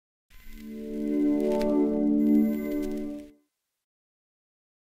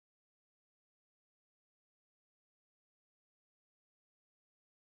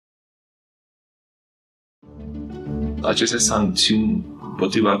aceste sancțiuni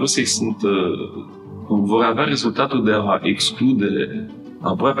împotriva Rusiei vor avea rezultatul de a exclude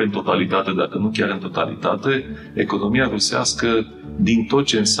aproape în totalitate, dacă nu chiar în totalitate, economia rusească din tot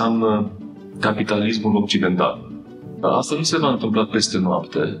ce înseamnă capitalismul occidental. Dar asta nu se va întâmpla peste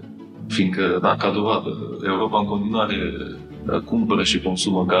noapte, fiindcă, ca dovadă, Europa în continuare cumpără și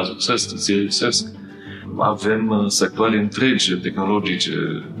consumă gaz rusesc. Avem sectoare întregi tehnologice,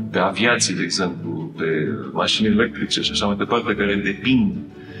 pe aviație, de exemplu, pe mașini electrice și așa mai departe, care depind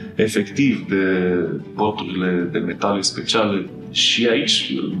efectiv de porturile de metale speciale. Și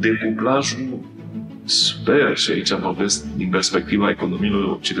aici decuplajul, sper, și aici vorbesc din perspectiva economiilor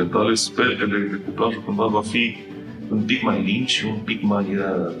occidentale, sper că decuplajul cumva va fi un pic mai lin și un pic mai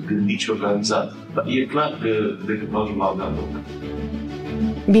gândit și organizat. Dar e clar că decuplajul va avea loc.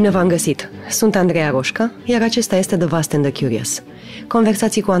 Bine v-am găsit! Sunt Andreea Roșca, iar acesta este The Vast&The Curious.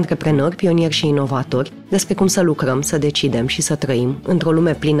 Conversații cu antreprenori, pionieri și inovatori despre cum să lucrăm, să decidem și să trăim într-o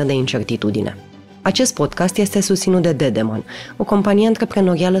lume plină de incertitudine. Acest podcast este susținut de Dedeman, o companie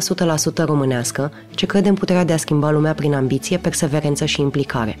antreprenorială 100% românească ce crede în puterea de a schimba lumea prin ambiție, perseverență și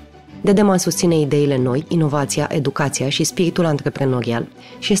implicare. Dedeman susține ideile noi, inovația, educația și spiritul antreprenorial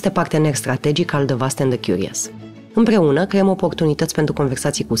și este partener strategic al The Vast&The Curious. Împreună creăm oportunități pentru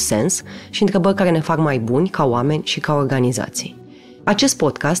conversații cu sens și întrebări care ne fac mai buni ca oameni și ca organizații. Acest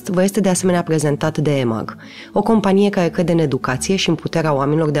podcast vă este de asemenea prezentat de EMAG, o companie care crede în educație și în puterea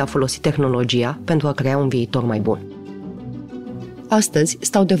oamenilor de a folosi tehnologia pentru a crea un viitor mai bun. Astăzi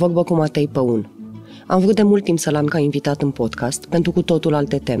stau de vorbă cu Matei Păun. Am vrut de mult timp să l-am ca invitat în podcast pentru cu totul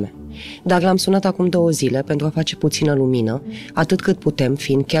alte teme, dar l-am sunat acum 2 zile pentru a face puțină lumină, atât cât putem,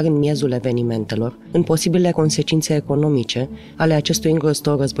 fiind chiar în miezul evenimentelor, în posibile consecințe economice ale acestui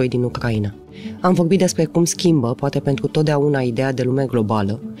îngrozitor război din Ucraina. Am vorbit despre cum schimbă, poate pentru totdeauna, ideea de lume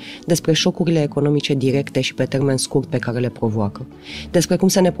globală, despre șocurile economice directe și pe termen scurt pe care le provoacă, despre cum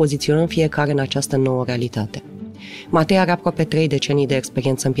să ne poziționăm fiecare în această nouă realitate. Matei are aproape 3 decenii de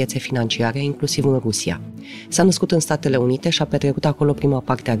experiență în piețe financiare, inclusiv în Rusia. S-a născut în Statele Unite și a petrecut acolo prima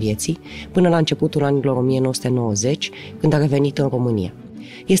parte a vieții, până la începutul anilor 1990, când a revenit în România.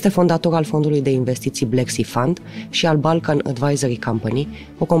 Este fondator al fondului de investiții Black Sea Fund și al Balkan Advisory Company,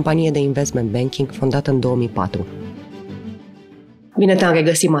 o companie de investment banking fondată în 2004. Bine te-am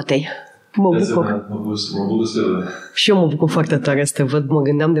regăsit, Matei! Mă bucur. Și eu mă bucur foarte tare să te văd. Mă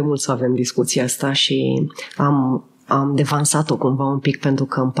gândeam de mult să avem discuția asta și am devansat-o cumva un pic pentru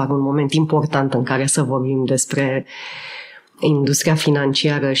că îmi pare un moment important în care să vorbim despre industria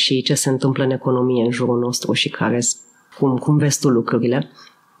financiară și ce se întâmplă în economie în jurul nostru și cum vezi tu lucrurile.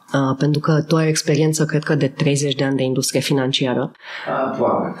 Pentru că tu ai experiență, cred că de 30 de ani de industrie financiară.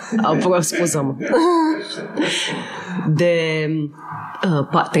 Aproape, scuză-mă. De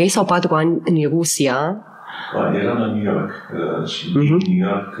 3 sau 4 ani în Rusia. Eram la New York și din New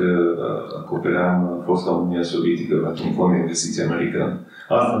York acopeream fosta Uniune Sovietică pentru un fond de investiții american.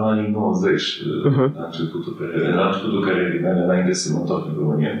 Asta în anii 90, la începutul carierei mele, înainte să mă întorc în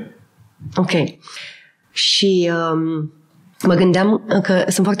România. Ok. Și mă gândeam că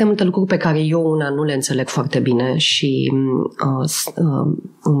sunt foarte multe lucruri pe care eu nu le înțeleg foarte bine și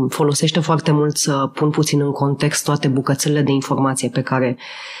îmi folosește foarte mult să pun puțin în context toate bucățele de informație pe care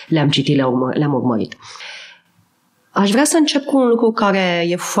le-am citit, le-am urmărit. Aș vrea să încep cu un lucru care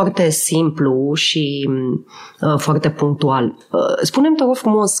e foarte simplu și foarte punctual. Spune-mi, te rog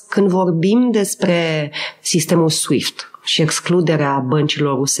frumos, când vorbim despre sistemul SWIFT și excluderea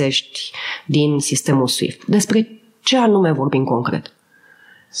băncilor rusești din sistemul SWIFT, despre ce anume vorbim concret?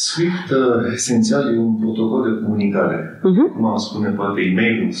 SWIFT, esențial, e un protocol de comunicare. Cum am spune, poate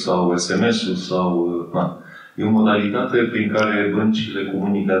e-mail-ul sau SMS-ul sau... E o modalitate prin care băncile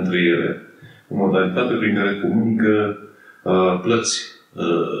comunică între ele. O modalitate prin care comunică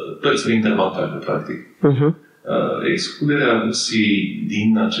plățile interbancare, practic. Excluderea Rusiei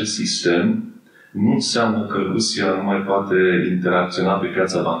din acest sistem nu înseamnă că Rusia nu mai poate interacționa pe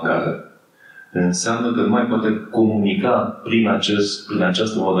piața bancară. Înseamnă că nu mai poate comunica prin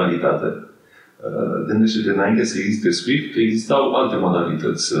această modalitate. Gândește-te, înainte să existe SWIFT, existau alte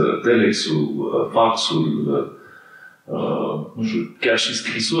modalități. Telexul, faxul, nu știu, chiar și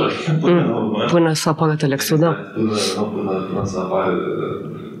scrisori. Până să apară telexul, da. Până să apară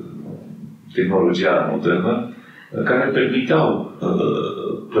tehnologia modernă, care permiteau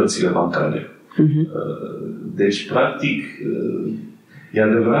plățile bancare. Deci, practic, e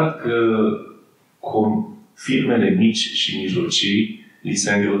adevărat că firmele mici și mijlocii li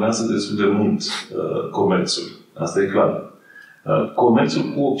se îngreunează destul de mult comerțul. Asta e clar. Comerțul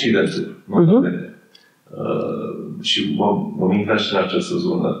cu Occidentul, și vom intra și în această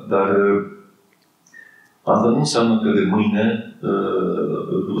zonă. Dar Asta nu înseamnă că de mâine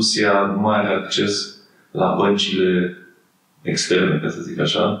Rusia nu mai are acces la băncile externe, ca să zic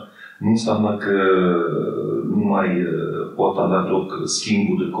așa. Nu înseamnă că nu mai pot avea loc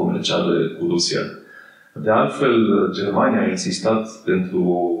schimburi comerciale cu Rusia. De altfel, Germania a insistat pentru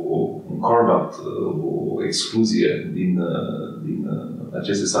un carve-out, o excluzie din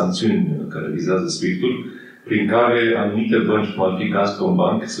aceste sancțiuni care vizează SWIFT-ul, prin care anumite bănci, cum ar fi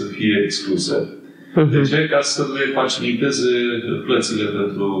Gazprombank, să fie excluse. De ce? Ca să le faciliteze plățile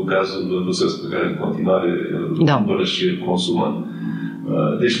pentru gazul rusesc, pe care în continuare îl și îl consumă.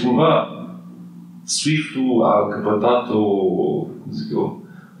 Deci, cumva, SWIFT-ul a căpătat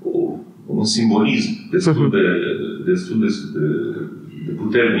un simbolism destul de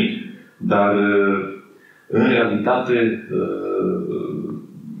puternic, dar în realitate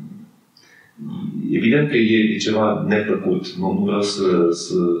evident că e ceva neplăcut. Nu vreau să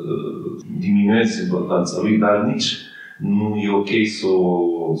diminuez importanța lui, dar nici nu e ok să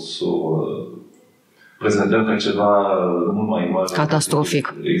o prezentăm ca ceva mult mai mare.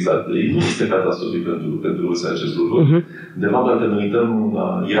 Catastrofic. Exact. Nu este catastrofic pentru Rusia acest lucru. De fapt, dacă ne uităm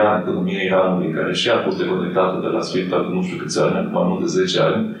la economia Iranului, care și a fost deconectată de la SWIFT acum nu știu câți ani, acum nu de 10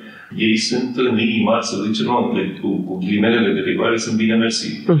 ani, ei sunt în linii mari, să zicem, cu ghilimelele de rigoare, sunt bine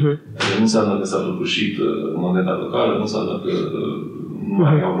mersi. Nu înseamnă că s-a prăbușit moneda locală, nu înseamnă că nu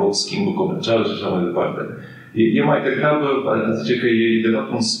mai au loc schimburi comerciale și așa mai departe. E mai degrabă, zice că e de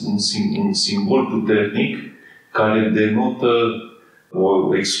fapt un simbol puternic care denotă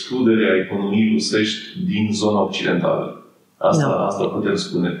o excludere a economiei rusești din zona occidentală. Asta putem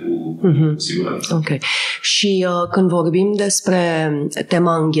spune cu siguranță. Ok. Și când vorbim despre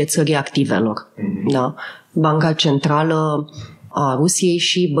tema înghețării activelor, da? Banca Centrală a Rusiei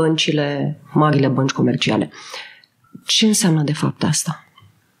și marile bănci comerciale. Ce înseamnă de fapt asta?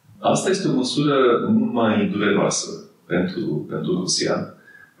 Asta este o măsură mult mai dureroasă pentru Rusia.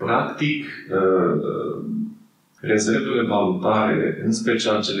 Practic, rezervele valutare, în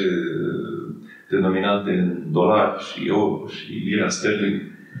special cele denominate în dolari și euro și lira sterling,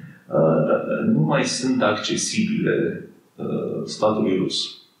 nu mai sunt accesibile statului rus.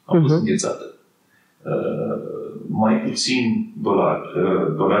 Au fost înghețate. Mai puțin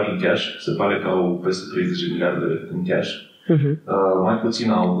dolari în cash, se pare că au peste 30 de miliarde în cash. Mai puțin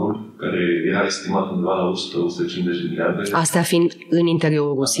aurul, care era estimat undeva la 100-150 de miliarde. Astea fiind în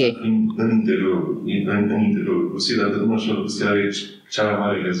interiorul Rusiei. În interiorul Rusiei, dar de nu așa, Rusia are cea mai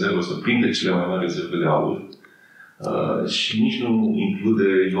mare rezervă, sau printre cele mai mari rezerve de aur. Și nici nu include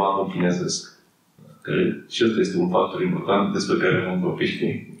yuanul chinezesc. Care și ăsta este un factor important despre care vom vorbi.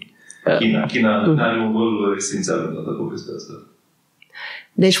 China are un rol esențial în toată povestea asta.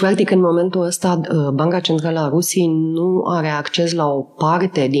 Deci, practic, în momentul ăsta, Banca Centrală a Rusiei nu are acces la o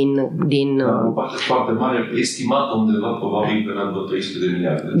parte din o parte foarte mare, estimată undeva, probabil, pe la 300 de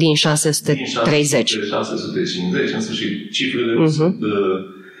miliarde. Din 630. 650, în sfârșit. Cifrele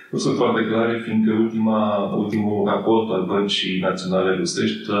nu sunt foarte clare, fiindcă ultimul raport al Băncii Naționale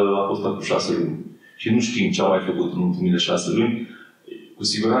Rusești a fost acum 6 luni. Și nu știm ce au mai făcut în ultimile 6 luni. Cu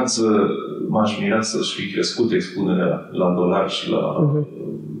siguranță m-aș mira să-și fi crescut expunerea la dolari și la...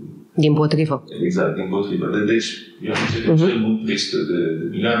 Dimpotrivă. Exact, dimpotrivă. Deci, eu zice că cel mult 300 de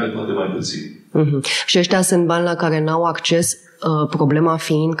miliarde, poate mai puțin. Și ăștia sunt bani la care n-au acces, problema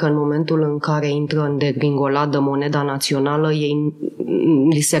fiind că în momentul în care intră în degringoladă moneda națională,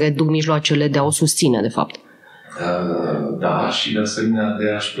 li se reduc mijloacele de a o susține, de fapt. Da, și de asemenea de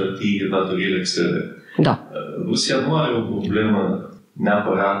a-și plăti datoriile externe. Da. Rusia nu are o problemă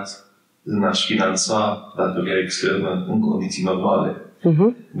neapărat în a-și finanța datoria externă în condiții normale.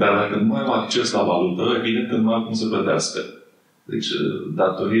 Dar dacă nu mai au acces la valută, evident că nu au cum să plătească. Deci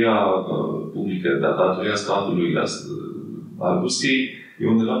datoria publică, datoria statului a Rusiei e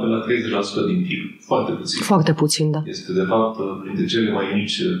undeva pe la 30% din PIB. Foarte puțin. Foarte puțin, da. Este, de fapt, printre cele mai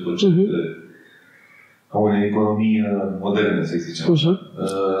mici procente a unei economii moderne, să zicem așa.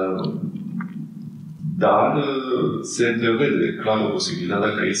 Dar se întrevede clar o posibilitate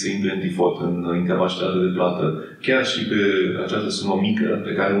ca ei să intre în default, în incapacitate de plată, chiar și pe această sumă mică,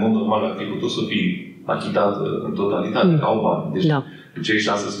 pe care în mod normal ar fi putut să fie achitată în totalitate, ca au bani. Deci, cei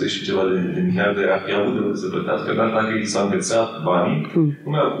 600 și ceva de miliarde ar fi avut de unde să plătească, dar dacă i s-a înghețat banii, nu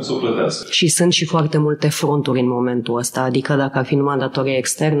mai au cum să o plătească. Și sunt și foarte multe fronturi în momentul ăsta, adică dacă ar fi numai datorie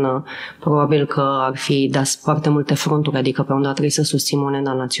externă, probabil că ar fi foarte multe fronturi, adică pe unde trebuie să susții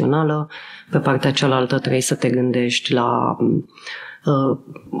moneda națională, pe partea cealaltă trebuie să te gândești la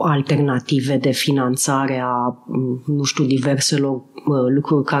alternative de finanțare a, nu știu, diverselor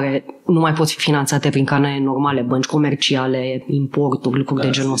lucruri care nu mai pot fi finanțate prin canale normale, bănci comerciale, importuri, lucruri de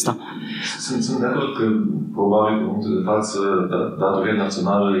genul ăsta. Sunt de acord că probabil în momentul de față datoria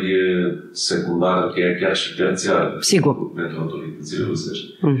națională e secundară, chiar și terțiară. Sigur. Pentru autoritățile rusești.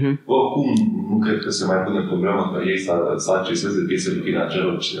 Oricum, nu cred că se mai pune problema ca ei să acceseze piețele financiare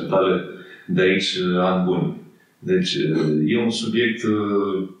occidentale de aici ani buni. Deci e un subiect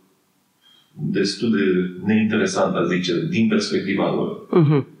destul de neinteresant, a zice, din perspectiva lor.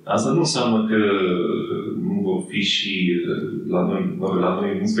 Asta nu înseamnă că nu vor fi și la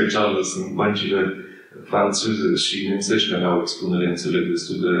noi în special sunt băncile franceze și nemțești care au expunere, înțeleg,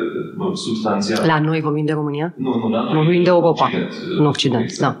 destul de substanțială. La noi vorbim de România? Nu, la noi. Vorbim de Europa, în Occident.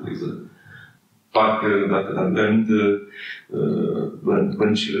 Exact. Parcă, dacă îmi aminte,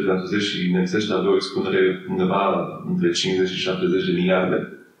 băncile franțuzești și nemțești aveau expunere undeva între 50 și 70 de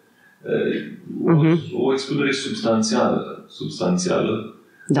miliarde. O expunere substanțială.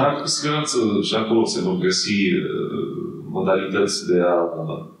 Da. Dar cu siguranță și acolo se vor găsi modalități de a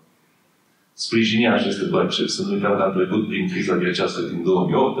sprijini aceste bănci. Să nu uităm că am trecut prin criza de aceasta din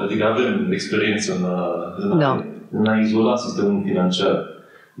 2008, adică avem experiență în a izola sistemul financiar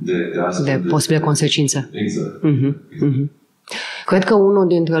de posibile consecințe. Exact. Cred că unul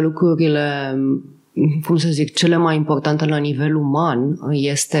dintre lucrurile, cum să zic, cele mai importante la nivel uman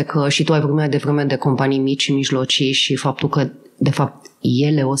este că, și tu ai vorbit mai devreme de companii mici și mijlocii și faptul că, de fapt,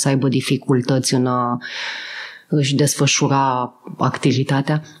 ele o să aibă dificultăți în a își desfășura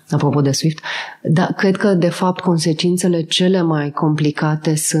activitatea, apropo de SWIFT, dar cred că, de fapt, consecințele cele mai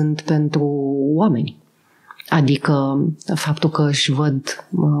complicate sunt pentru oameni. Adică faptul că își văd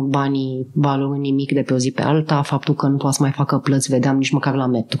banii valorând nimic de pe o zi pe alta, faptul că nu poate să mai facă plăți, vedeam nici măcar la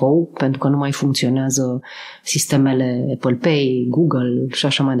metrou, pentru că nu mai funcționează sistemele Apple Pay, Google și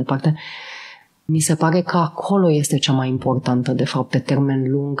așa mai departe. Mi se pare că acolo este cea mai importantă, de fapt, pe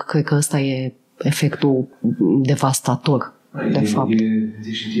termen lung. Cred că ăsta e efectul devastator. Deci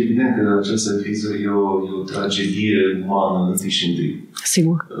e evident că această criză e o tragedie umană întâi și întâi.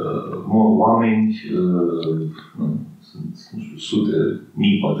 Sigur. Oameni, sunt, nu știu, sute,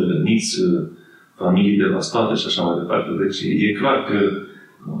 mii, poate răniți, familii devastate și așa mai departe. Deci e clar că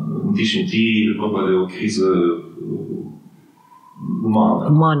întâi și întâi e vorba de o criză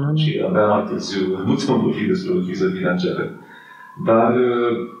umană. Și abia mai târziu nu putem vorbi despre o criză financiară. Dar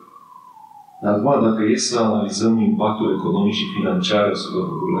acum, dacă e să analizăm impactul economic și financiar asupra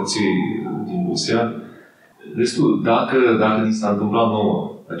populației din Rusia, dacă ni s-a întâmplat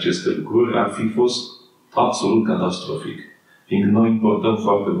nouă aceste lucruri, ar fi fost absolut catastrofic. Fiindcă noi importăm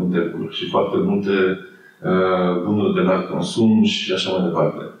foarte multe lucruri și foarte multe bunuri de larg consum și așa mai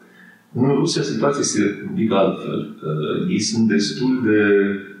departe. În Rusia situația este un pic altfel. Ei sunt destul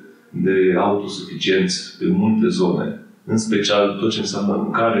de autosuficienți în multe zone. În special tot ce înseamnă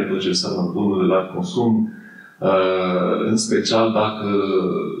mâncare, tot ce înseamnă bunuri de larg consum, în special dacă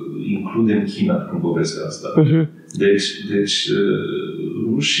includem China în povestea asta. Deci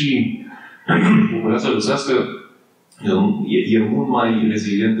rușii, populația rusească e mult mai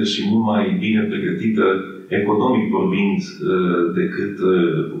rezilientă și mult mai bine pregătită, economic vorbind, decât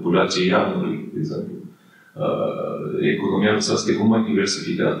populația iranului, de exemplu. Economia rusească e mult mai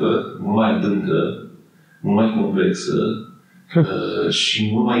diversificată, mult mai adâncă, mult mai complexă și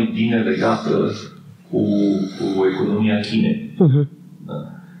mult mai bine legată cu economia Chinei. Da?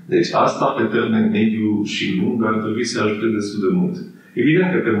 Deci asta, pe termen mediu și lung, ar trebui să ajute destul de mult.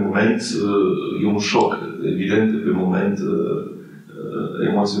 Evident că pe moment e un șoc. Evident că pe moment,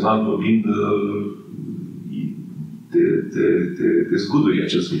 emoțional vorbind, te zgudui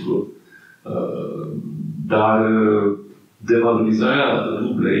acest lucru. Dar devalorizarea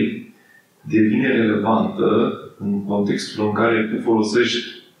rublei devine relevantă în contextul în care tu folosești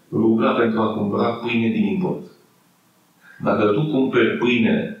rubla pentru a cumpăra pâine din import. Dacă tu cumperi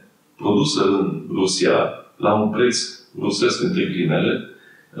pâine produsă în Rusia la un preț rusesc între ghilimele,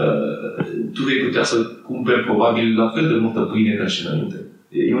 tu vei putea să cumperi probabil la fel de multă pâine ca și înainte.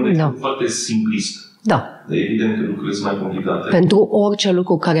 E un exemplu foarte simplist. Da. Evident că lucrurile sunt mai complicate. Pentru orice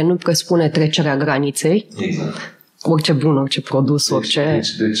lucru care nu presupune trecerea graniței, exact. Orice bun, orice produs, orice...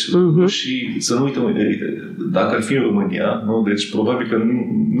 Deci și să nu uităm, dacă ar fi în România, nu? Deci probabil că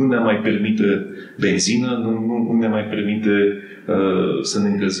nu ne mai permite benzină, nu ne mai permite să ne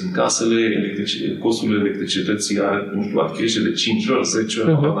încălzim casele, costurile electricității ar crește de 5 ori, 10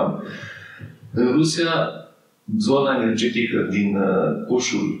 ori, În Rusia, zona energetică din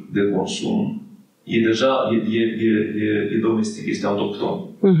coșul de consum e deja domestic, este autohton.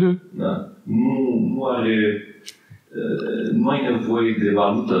 Da? Nu are nu ai nevoie de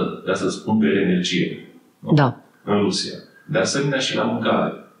valută ca să-ți cumperi energie. Da. În Rusia. De asemenea și la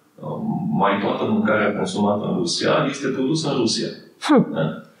mâncare. Mai toată mâncarea consumată în Rusia este produsă în Rusia.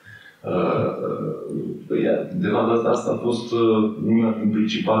 De la data asta a fost una din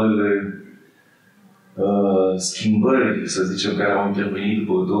principalele schimbări, să zicem, care au intervenit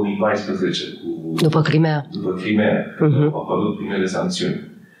după 2014. După Crimea. Au apărut primele sancțiuni.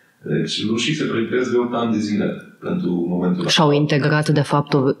 Deci rușii se pregătesc de 8 ani de zile pentru momentul ăsta. Și-au integrat, de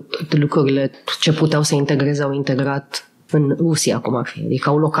fapt, lucrurile ce puteau să integreze, au integrat în Rusia, cum ar fi. Adică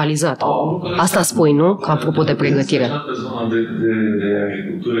au localizat. Asta spui, nu? Ca apropo de pregătire. Pe zona de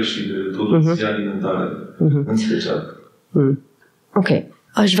agricultură și de producție alimentară, în special. Ok.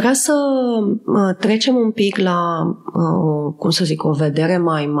 Aș vrea să trecem un pic la, o vedere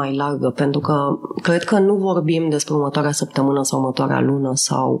mai largă, pentru că cred că nu vorbim despre următoarea săptămână sau următoarea lună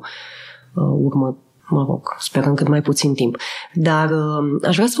sau sperăm cât mai puțin timp. Dar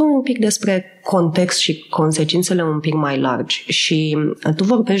aș vrea să vorbim un pic despre context și consecințele un pic mai largi. Și tu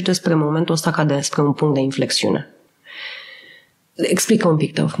vorbești despre momentul ăsta ca despre un punct de inflexiune. Explică un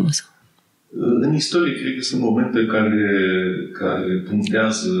pic, te rog frumos. În istorie, cred că sunt momente care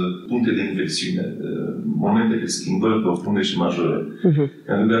punctează puncte de inflexiune, momente de schimbări profunde și majore.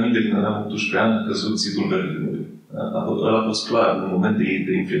 Mi-am aminte când aveam 18 ani, a căzut zidul Berlinului. Ăla a fost clar, în moment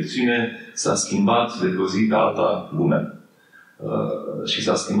de inflexiune, s-a schimbat de pe o zi pe alta lumea. Și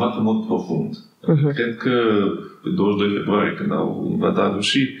s-a schimbat în mod profund. Cred că pe 22 februarie, când au invadat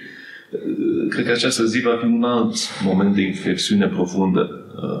rușii, cred că această zi va fi un alt moment de inflexiune profundă.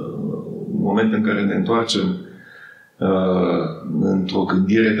 Un moment în care ne întoarcem într-o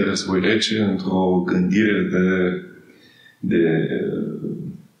gândire de război rece, într-o gândire de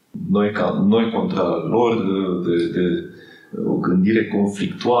noi contra lor, de o gândire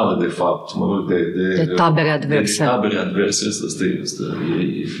conflictuală, de fapt, de tabere adverse. De tabere adverse, asta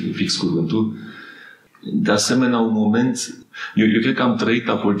e fix cuvântul. De asemenea, un moment, eu cred că am trăit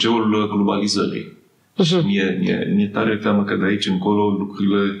apogeul globalizării. Și mi-e tare teamă că de aici încolo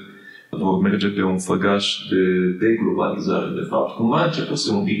lucrurile vor merge pe un făgaș de deglobalizare, de fapt. Cumva a început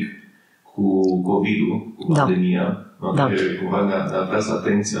un pic cu COVID-ul, cu pandemia, care cumva ne-a atras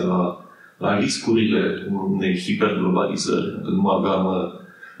atenția la riscurile unei hiperglobalizări. Când nu aveam,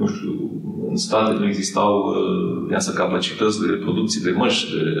 în state nu existau capacități de producție de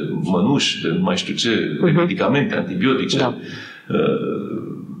măști, de mănuși, de nu mai știu ce, de medicamente, antibiotice.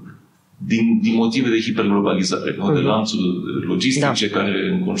 Din motive de hiperglobalizare, de lanțuri logistice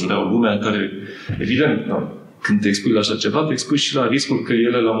care înconjurau lumea, care, evident, când te expui la așa ceva, te expui și la riscul că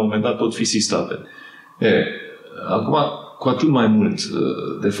ele, la un moment dat, pot fi sistate. Acum, cu atât mai mult,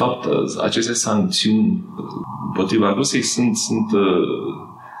 de fapt, aceste sancțiuni împotriva Rusiei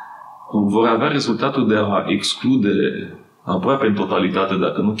vor avea rezultatul de a exclude aproape în totalitate,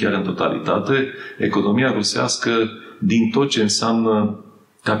 dacă nu chiar în totalitate, economia rusească din tot ce înseamnă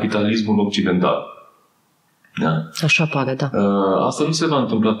capitalismul occidental. Da? Așa pare, da. Asta nu se va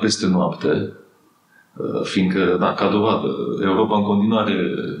întâmpla peste noapte, fiindcă, ca dovadă, Europa în continuare,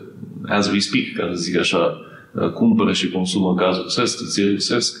 as we speak, ca să zic așa, cumpără și consumă gaz rusesc, țări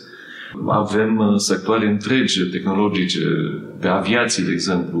rusesc. Avem sectoare întregi tehnologice, pe aviație, de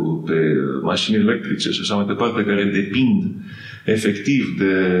exemplu, pe mașini electrice și așa mai departe, care depind efectiv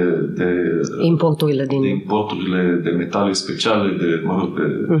de importurile de metale speciale, de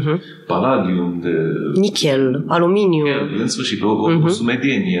palladium, de nichel, aluminiu. În sfârșit, o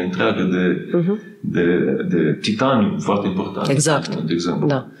sumedenie întreagă de titanium, foarte important. Exact. De exemplu.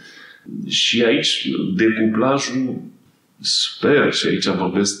 Da. Și aici, decuplajul, sper, și aici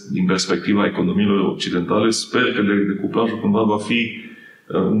vorbesc din perspectiva economiilor occidentale, sper că decuplajul cumva va fi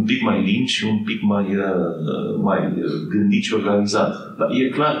un pic mai lin și un pic mai gândit și organizat. Dar e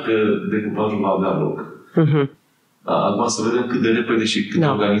clar că decuplajul va avea loc. Acum să vedem cât de repede și cât de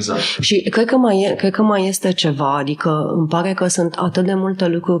organizat. Și cred că mai este ceva, adică îmi pare că sunt atât de multe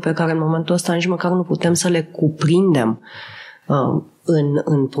lucruri pe care în momentul ăsta nici măcar nu putem să le cuprindem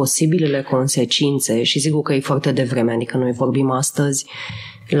în posibilele consecințe și sigur că e foarte devreme, adică noi vorbim astăzi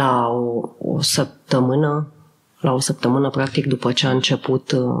la o săptămână practic după ce a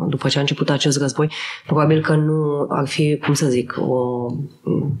început acest război. Probabil că nu ar fi,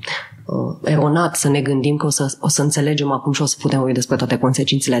 eronat să ne gândim că o să înțelegem acum și o să putem vorbi despre toate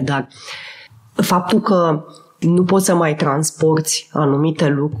consecințele, dar faptul că nu poți să mai transporti anumite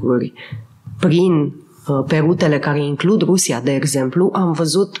lucruri pe rutele care includ Rusia, de exemplu, am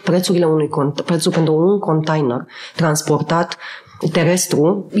văzut prețul pentru un container transportat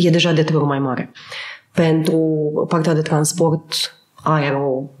terestru e deja de 3 ori mai mare. Pentru partea de transport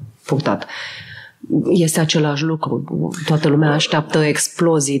aeropurtat. este același lucru. Toată lumea așteaptă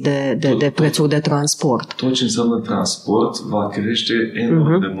explozii de prețuri de transport. Tot ce înseamnă transport va crește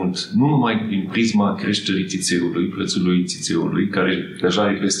enorm de mult. Nu numai prin prisma creșterii țițeiului, prețului țițeiului, care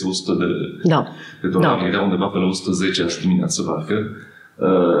deja este 100 de dolari, era undeva pe la 110 azi dimineață, parcă,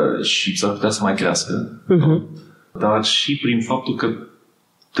 și s-ar putea să mai crească. Dar și prin faptul că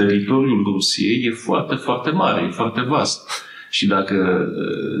teritoriul Rusiei e foarte, foarte mare, e foarte vast. Și dacă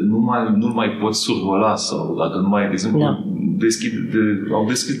nu mai poți survola sau dacă nu mai, de exemplu, au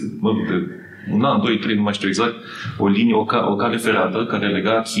deschis de un an, 2, 3, nu mai știu exact, o linie, o cale ferată care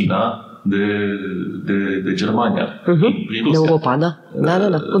lega China de Germania. Prin Rusia. De Europa, da.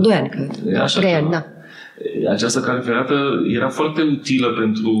 Cu 2 ani, cred. 3 ani, da. Această cale ferată era foarte utilă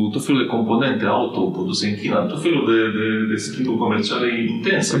pentru tot felul de componente auto produse în China, tot felul de schimburi comerciale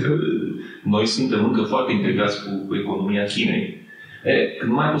intense. Noi suntem încă foarte integrați cu economia Chinei.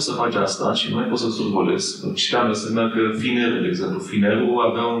 Când mai poți să faci asta și nu mai poți să survolezi, citeam de asemenea că Finerul, de exemplu, Finerul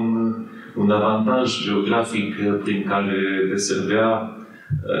avea un avantaj geografic prin care deservea,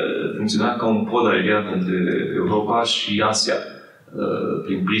 funcționa ca un pod aerian între Europa și Asia,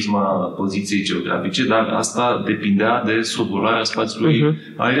 prin prisma poziției geografice, dar asta depindea de survolarea spațiului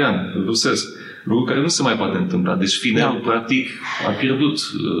aerian rusesc. Lucru care nu se mai poate întâmpla. Deci Finerul, practic, a pierdut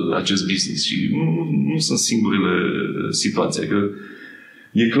acest business și nu sunt singurele situații. Că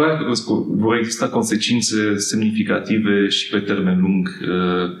e clar că vor exista consecințe semnificative și pe termen lung.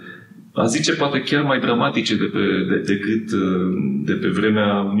 A zice poate chiar mai dramatice decât de pe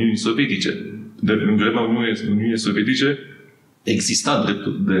vremea Uniunii Sovietice. În vremea Uniunii Sovietice exista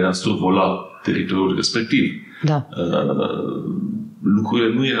dreptul de a survola teritoriul respectiv. Da.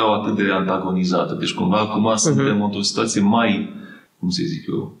 Lucrurile nu erau atât de antagonizate. Deci cumva acum suntem într-o situație mai, cum să zic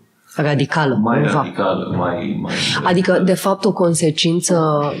eu, radicală. Mai radicală, mai... Adică, de fapt,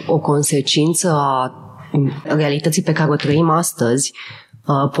 o consecință a realității pe care o trăim astăzi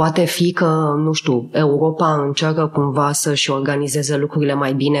poate fi că, nu știu, Europa încearcă cumva să-și organizeze lucrurile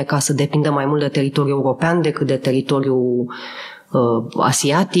mai bine ca să depindă mai mult de teritoriul european decât de teritoriul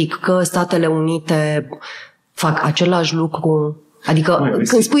asiatic, că Statele Unite fac același lucru. Adică,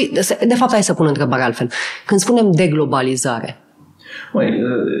 când spui... De fapt, hai să pun întrebarea altfel. Când spunem deglobalizare,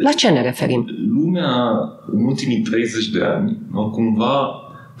 la ce ne referim? Lumea, în ultimii 30 de ani, cumva,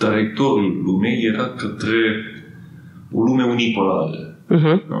 traiectoriul lumei era către o lume unipolară.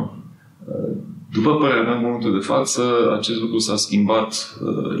 După părerea mea, în momentul de față, acest lucru s-a schimbat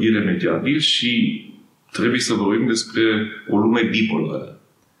iremediabil și trebuie să vorbim despre o lume bipolară.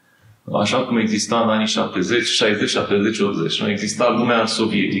 Așa cum exista în anii 70, 60, 70, 80. Nu exista lumea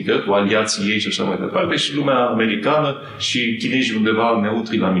sovietică, cu aliații ei și așa mai departe, și lumea americană și chinezii undeva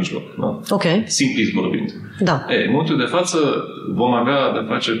neutri la mijloc. Da? Okay. Simplist vorbind. Da. În momentul de față vom avea de-a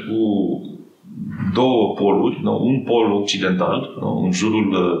face cu două poluri, un pol occidental, în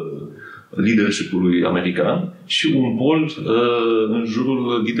jurul leadership-ului american și un pol în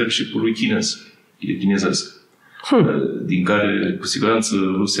jurul leadership-ului chinezesc. Din care, cu siguranță,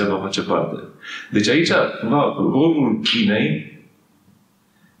 Rusia va face parte. Deci aici, rolul Chinei,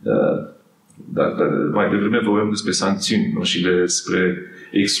 mai devreme vorbim despre sancțiuni și despre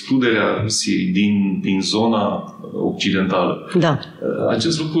excluderea Rusiei din zona occidentală. Da.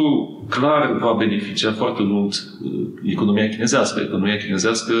 Acest lucru clar va beneficia foarte mult economia chinezească. Economia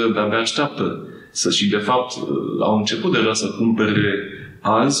chinezească de-abia așteaptă și de fapt au început deja să cumpere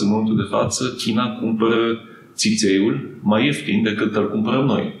azi, în momentul de față, China cumpără țițeiul mai ieftin decât îl cumpărăm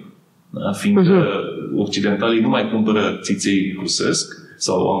noi. Da? Fiindcă occidentalii nu mai cumpără țiței rusesc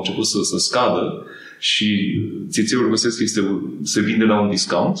sau au început să scadă și țițeiul rusesc se vinde la un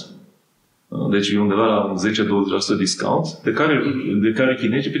discount. Deci e undeva la un 10-20% discount de care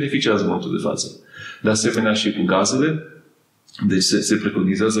chinezii beneficiază în momentul de față. De asemenea și cu gazele. Deci se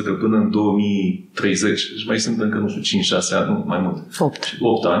preconizează că până în 2030, deci mai sunt încă, 5-6 ani, nu mai mult,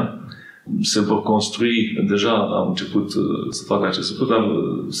 8 ani, se vor construi, deja am început să facă acest lucru, dar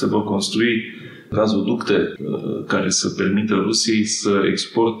se vor construi gazoducte care să permită Rusiei să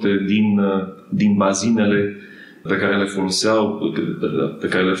exporte din bazinele pe care le foloseau, pe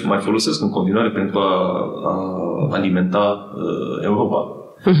care le mai folosesc în continuare pentru a alimenta Europa.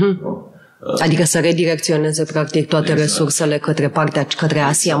 Adică să redirecționeze practic toate resursele către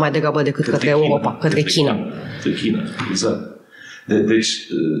Asia mai degrabă decât către Europa, către China. Către China, exact. Deci,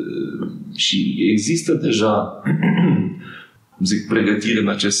 și există deja, pregătire în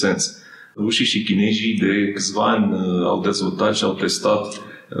acest sens. Rușii și chinezii de câțiva ani au dezvoltat și au testat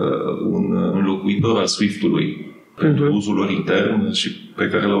un înlocuitor al SWIFT-ului pentru uzul lor intern și pe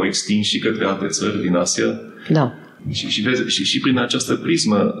care l-au extins și către alte țări din Asia. Da. Și prin această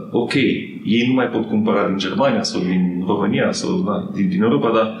prismă, ok, ei nu mai pot cumpăra din Germania sau din România sau din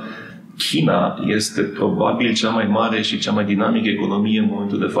Europa, dar China este probabil cea mai mare și cea mai dinamică economie în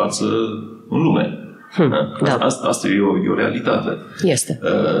momentul de față în lume. Da. Asta e o realitate. Este.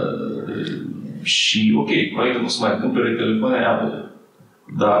 Și ok, probabil nu o să mai cumpere telefoane Apple,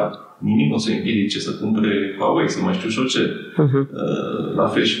 dar nimic nu o să împiedice să cumpere Huawei, să mai știu și ce. La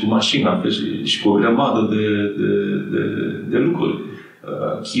fel și cu mașini, la fel și cu o grămadă de lucruri.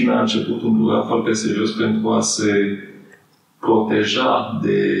 China a început un program foarte serios pentru a se proteja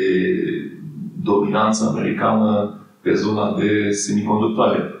de dominanța americană pe zona de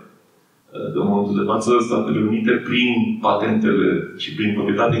semiconductoare. De momentul de față, Statele Unite, prin patentele și prin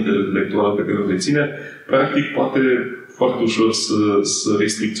proprietatea intelectuală pe care o deține, practic poate foarte ușor să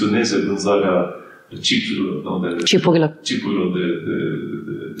restricționeze vânzarea chipurilor de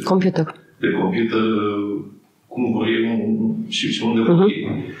computer. De computer, cum vor ei și unde vor ei.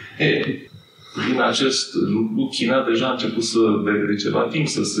 Prin acest lucru, China deja a început de ceva timp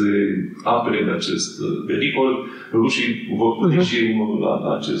să se apere de acest pericol. Rușii vor pune și ei umărul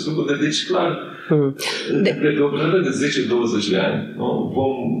la acest lucru. Deci, clar, pe o perioadă de 10-20 de ani,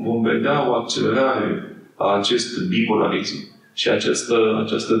 vom vedea o accelerare a acest bipolarism și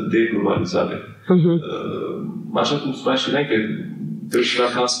această deglobalizare. Așa cum spuneam și înainte, trebuie și la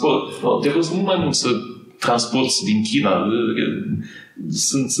transport. Trebuie să mult mai mult să transporti din China.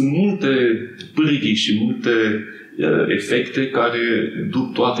 Sunt multe pârghii și multe efecte care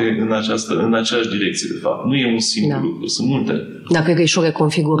duc toate în aceeași direcție, de fapt. Nu e un singur lucru, sunt multe. Dar cred că e și o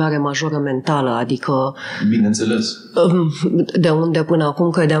reconfigurare majoră mentală, adică... Bineînțeles. De unde până acum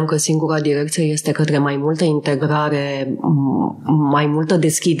credeam că singura direcție este către mai multă integrare, mai multă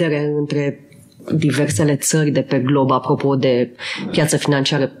deschidere între diversele țări de pe glob, apropo de piață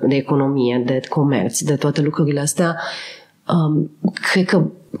financiară, de economie, de comerț, de toate lucrurile astea. Cred că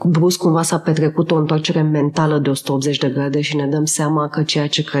brusc cumva s-a petrecut o întoarcere mentală de 180 de grade și ne dăm seama că ceea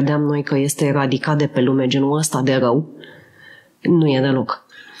ce credeam noi că este eradicat de pe lume, genul ăsta de rău, nu e deloc.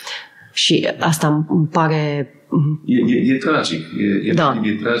 Și asta îmi pare... E tragic. E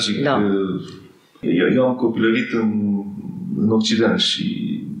tragic. Da. Eu am copilărit în Occident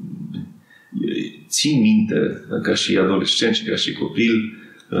și țin minte, ca și adolescent și ca și copil,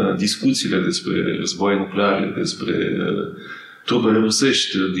 discuțiile despre război nucleare, despre trupele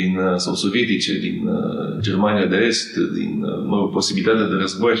rusești sau sovietice din Germania de Est, din posibilitatea de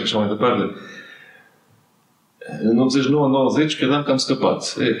război și așa mai departe. În 89-90 credeam că am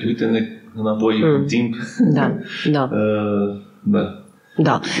scăpat. Uite-ne înapoi în timp. Da.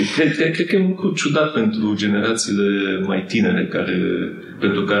 Da. Cred că e un lucru ciudat pentru generațiile mai tinere,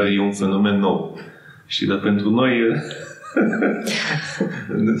 pentru care e un fenomen nou. Dar pentru noi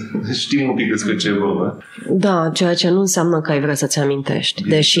știm un pic despre ce e vorba. Da, ceea ce nu înseamnă că ai vrea să-ți amintești.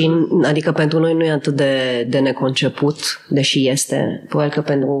 Adică pentru noi nu e atât de neconceput, deși este. Probabil că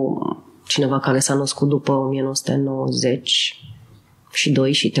pentru cineva care s-a născut după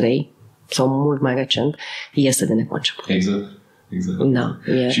 1992 și 3, sau mult mai recent, este de neconceput. Exact. Da,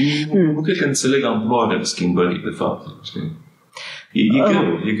 și nu cred că înțeleg amploarea schimbării, de fapt.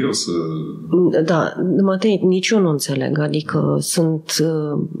 E greu să... Da, Matei, nici eu nu înțeleg. Adică sunt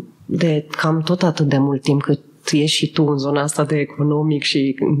de cam tot atât de mult timp cât ești și tu în zona asta de economic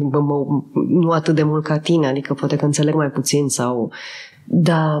și nu atât de mult ca tine, adică poate că înțeleg mai puțin sau...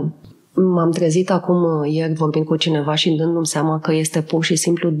 Dar m-am trezit acum ieri vorbind cu cineva și dându-mi seama că este pur și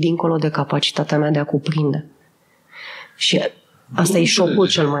simplu dincolo de capacitatea mea de a cuprinde. Și asta e șocul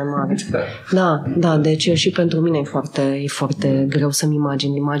cel mai mare. Da, deci și pentru mine e foarte greu să-mi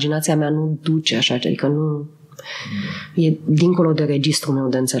imagin. Imaginația mea nu duce așa, adică nu... E dincolo de registrul meu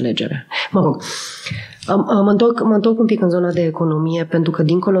de înțelegere. Mă rog, mă întorc un pic în zona de economie, pentru că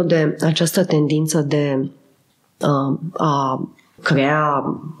dincolo de această tendință de a crea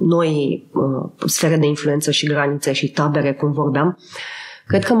noi sfere de influență și granițe și tabere, cum vorbeam,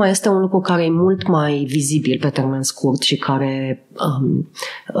 cred că mai este un lucru care e mult mai vizibil pe termen scurt și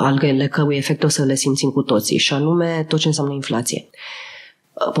ale cărui efecte o să le simțim cu toții, și anume tot ce înseamnă inflație.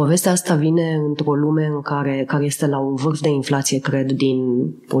 Povestea asta vine într-o lume care este la un vârf de inflație, cred, din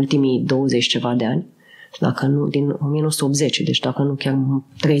ultimii 20 ceva de ani, dacă nu, din 1980, deci dacă nu chiar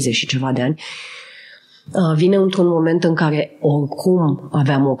 30 și ceva de ani. Vine într-un moment în care oricum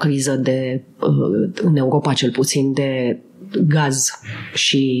aveam o criză în Europa cel puțin, de gaz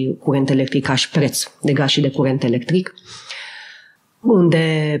și curent electric ca și preț de gaz și de curent electric,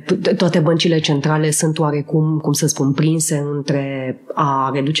 unde toate băncile centrale sunt oarecum, cum să spun, prinse între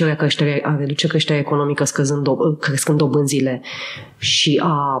a reduce creșterea economică crescând dobânzile și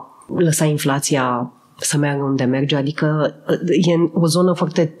a lăsa inflația să meargă unde merge, adică e o zonă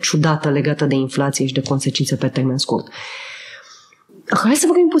foarte ciudată legată de inflație și de consecințe pe termen scurt. Hai să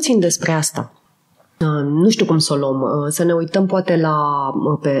vorbim puțin despre asta. Nu știu cum să o luăm. Să ne uităm poate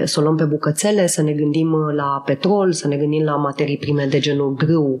să o luăm pe bucățele, să ne gândim la petrol, să ne gândim la materii prime de genul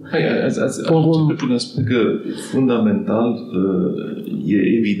grâu, porumb. Spune că fundamental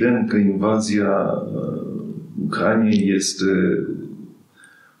e evident că invazia Ucrainei este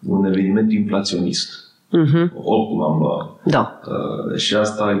un eveniment inflaționist. Oricum am luat. Da. Și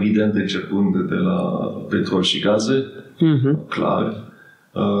asta evident începând de la petrol și gaze, clar,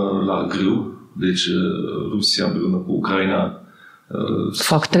 la grâu. Deci Rusia împreună cu Ucraina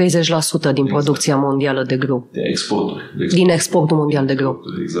fac 30% din producția mondială de grâu. De exporturi. Din exportul mondial de grâu.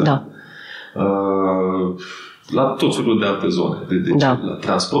 Exact. Da. La tot felul de alte zone. La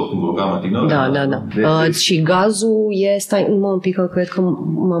transport, în programa din nou. Da. Și gazul e... Stai, un pic, cred că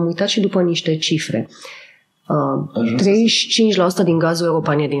m-am uitat și după niște cifre. 35% din gazul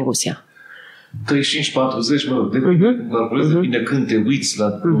european e din Rusia. 35-40, depinde când te uiți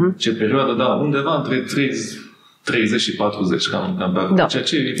la ce perioadă, da, undeva între 30 și 40, cam pe acolo. Ceea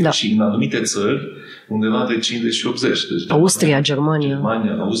ce și în anumite țări, undeva de 50 și 80. Deci, Austria, Germania,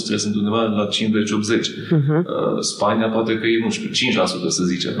 Austria sunt undeva la 50-80. Spania poate că e, nu știu, 5%, să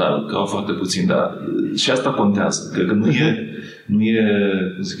zicem, dar că au foarte puțin, dar și asta contează. Cred că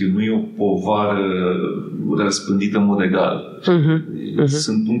nu e o povară răspândită în mod egal.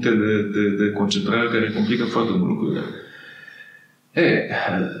 Sunt puncte de concentrare care complică foarte mult lucrurile.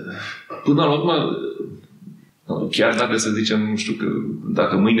 Până la urmă, chiar dacă să zicem, nu știu, că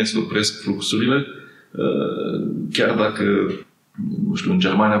dacă mâine se opresc fluxurile, chiar dacă, nu știu, în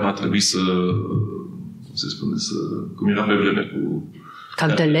Germania va trebui cum era pe vreme cu...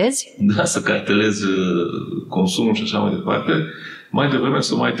 Cartelezi? Da, să cartelezi consumul și așa mai departe. Mai devreme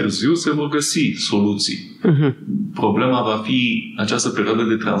sau mai târziu se vor găsi soluții. Problema va fi această perioadă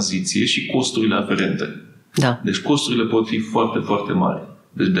de tranziție și costurile aferente. Da. Deci costurile pot fi foarte, foarte mari.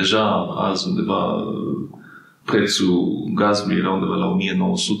 Deci deja azi undeva prețul gazului era undeva la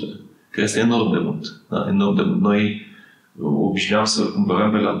 1900, care este enorm de mult. Da? Enorm de mult. Noi obișnuiam să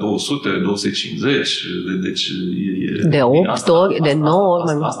cumpărăm pe la 200, 250, deci de 8 ori, de 9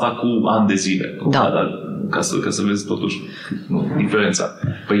 ori. Asta cu ani de zile. Da. Ca să vezi totuși diferența.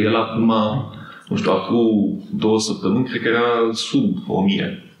 Păi el acum, nu știu, acum 2 săptămâni, cred că era sub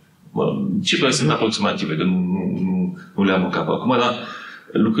 1000. Cifrele sunt aproximative, că nu le am în cap acum, dar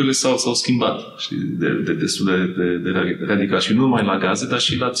lucrurile s-au schimbat, știi, de destul de radical. Și nu numai la gaze, dar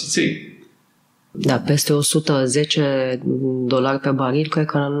și la țiței. Da, peste $110 pe baril, cred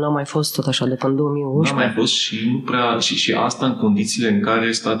că n-a mai fost tot așa de până 2011. N-a mai fost și asta în condițiile în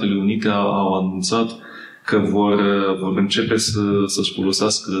care Statele Unite au anunțat că vor începe să-și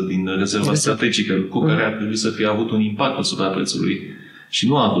folosească din rezerva strategică, lucru care ar trebui să fie avut un impact asupra prețului. Și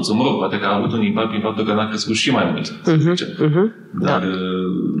nu a avut, poate că a avut un impact prin faptul că n-a crescut și mai mult. Dar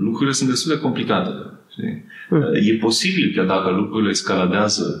lucrurile sunt destul de complicate. E posibil că dacă lucrurile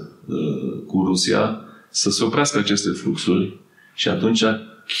escaladează cu Rusia, să se oprească aceste fluxuri și atunci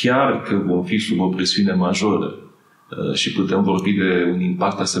chiar că vom fi sub o presiune majoră și putem vorbi de un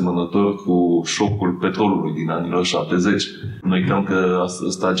impact asemănător cu șocul petrolului din anilor 70. Noi uităm că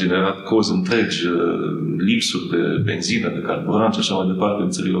asta a generat cozi întregi, lipsuri de benzină, de carburant și așa mai departe în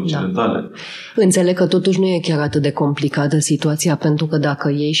țările occidentale. Da. Înțeleg că totuși nu e chiar atât de complicată situația, pentru că dacă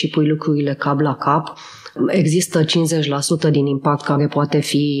iei și pui lucrurile cap la cap, există 50% din impact care poate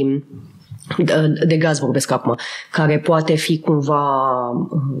fi de gaz vorbesc acum, care poate fi cumva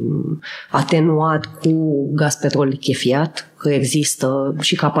atenuat cu gaz petrol lichefiat, că există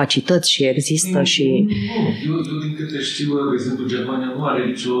și capacități și există și... Eu din câte știu, de exemplu, Germania nu are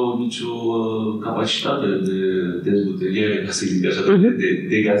nicio capacitate de dezbuteliere, ca să zic așa,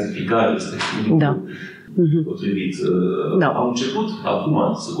 de gazificare. Da. Potrivit. Au început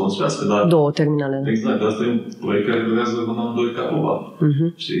acum să construiască, dar... 2 terminale. Exact, asta e un proiect care durează până în 2 ca probabil.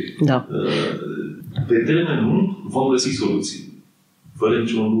 Știi? Da. Pe termen lung vom găsi soluții. Fără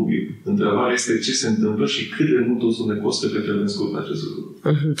niciun dubiu. Întrebarea este ce se întâmplă și cât de mult o să ne coste pe termen scurt acest lucru.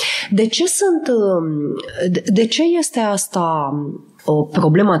 De ce este asta o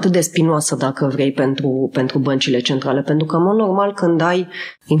problemă atât de spinoasă, dacă vrei, pentru băncile centrale? Pentru că, în mod normal, când ai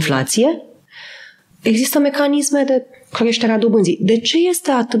inflație, există mecanisme de creștere a dobânzii. De ce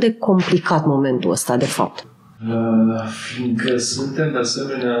este atât de complicat momentul ăsta, de fapt? Fiindcă suntem, de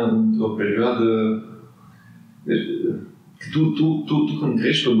asemenea, într-o perioadă... Tu când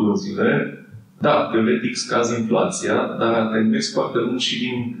crești dobânzile, da, teoretic scazi inflația, dar atenuezi foarte mult și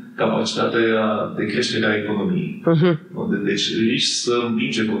din capacitatea de creștere a economiei. Deci riști să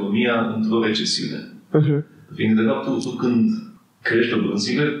împingi economia într-o recesiune. Fiindcă, de fapt, tu când crești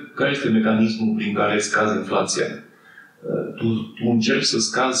dobânzile, care este mecanismul prin care scazi inflația? Tu încerci să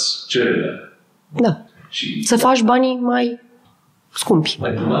scazi cererea. Da. Și să faci banii mai scumpi.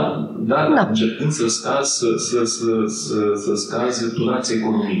 Da. Încercând să scazi durația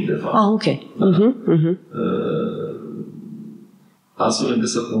economiei, de fapt. Ok. Astfel încât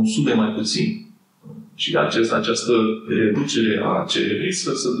să consume mai puțin. Și această reducere a cererii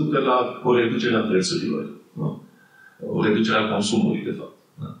să se ducă la o reducere a prețurilor. Nu? O reducere a consumului, de fapt.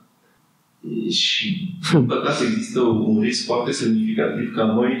 Da? Și, în păcate, există un risc foarte semnificativ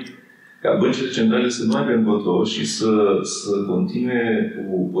ca băncile centrale să nu aibă încotro și să continue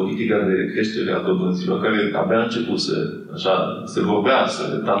cu politica de creștere a dobânzilor, care abia începuse, așa, se vorbea, se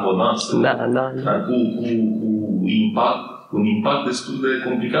tampona, cu un impact destul de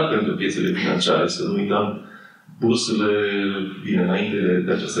complicat pentru piețele financiare. Să nu uităm, bursele, înainte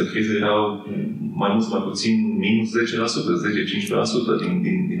de această criză, erau mai mult sau mai puțin minus 10%, 10-15%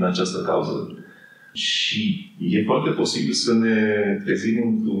 din această cauză. Și e foarte posibil să ne trezim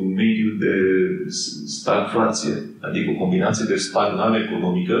într-un mediu de stagflație, adică o combinație de stagnare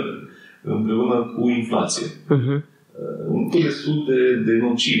economică împreună cu inflație. Un lucru destul de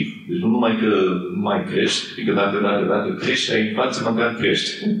nociv. Deci nu numai că nu mai crești, adică dacă crești și ai inflație, măcar crești.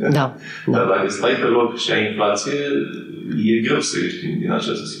 Da. Dar dacă stai pe loc și ai inflație, e greu să ieși din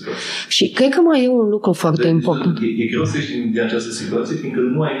această situație. Și cred că mai e un lucru foarte important. E greu să ieși din această situație, fiindcă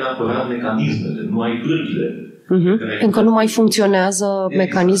nu ai neapărat mecanismele, nu ai pârghile. Încă nu mai funcționează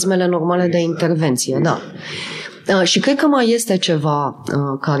mecanismele normale de intervenție. Da. Și cred că mai este ceva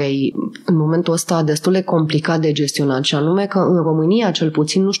care e în momentul ăsta destul de complicat de gestionat, și anume că în România, cel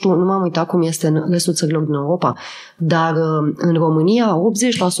puțin, nu știu, nu m-am uitat cum este în restul țărilor din Europa, dar în România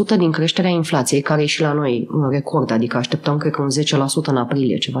 80% din creșterea inflației, care e și la noi record, adică așteptăm cred că un 10% în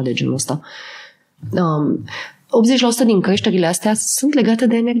aprilie, ceva de genul ăsta, 80% din creșterile astea sunt legate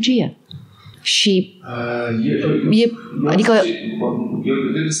de energie. Și adică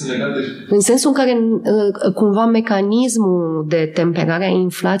în sensul în care cumva mecanismul de temperare a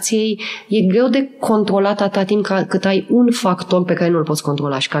inflației e greu de controlat atâta timp cât ai un factor pe care nu îl poți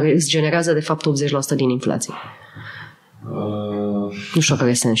controla și care îți generează de fapt 80% din inflație. Nu știu care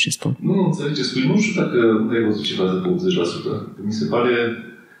e sens ce spun. Nu înțeleg ce spui. Nu știu dacă nu ai văzut ceva de 80%. Mi se pare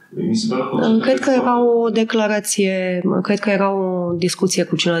cred că era o declarație, cred că era o discuție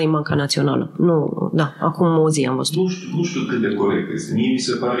cu cineva din Banca Națională. Acum o zi am văzut. Nu știu cât de corect este. Mie mi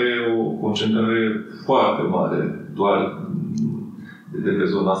se pare o concentrare foarte mare doar de pe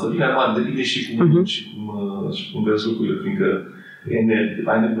zona asta. Depinde și cum vezi lucrurile, fiindcă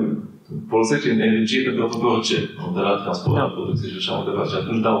folosește energie pentru orice, de la transport, la producție și așa mai departe. Și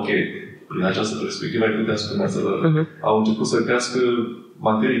atunci, ok, prin această perspectivă ai putea spune să au început să crească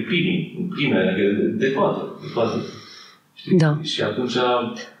materii prime, de toate. Știi? Da. Și atunci,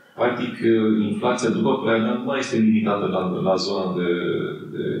 practic, inflația, după părerea mea, nu mai este limitată la zona de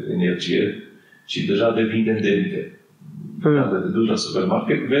energie, ci deja devine endemică. Dacă te duci la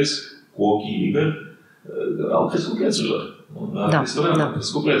supermarket, vezi cu ochii liberi, au crescut prețurile. La restaurant au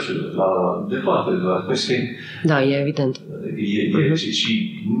crescut prețurile. De toate. Da, e evident.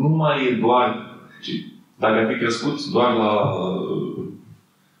 Și nu mai e doar... Dacă ar fi crescut doar la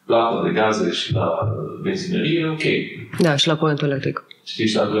plata de gaze și la benzinărie, ok. Da, și la curentul electric. Știi,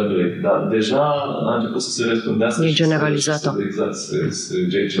 și la curentul electric. Dar deja a început să se răspândească. E generalizată. Exact, se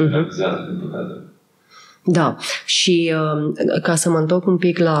generalizează, din păcate. Da, și ca să mă întorc un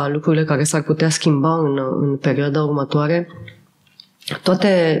pic la lucrurile care s-ar putea schimba în perioada următoare,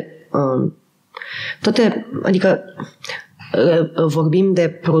 toate, adică vorbim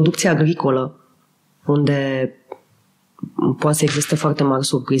de producție agricolă, unde poate să existe foarte mari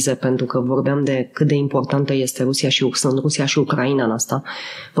surprize, pentru că vorbeam de cât de importantă este Rusia și Ucraina în asta.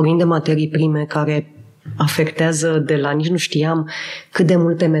 Vorbim de materii prime care afectează nici nu știam cât de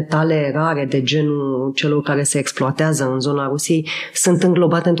multe metale rare de genul celor care se exploatează în zona Rusiei sunt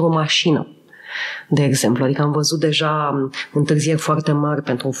înglobate într-o mașină, de exemplu. Adică am văzut deja întârzieri foarte mari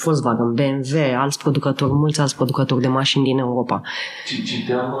pentru Volkswagen, BMW, mulți alți producători de mașini din Europa.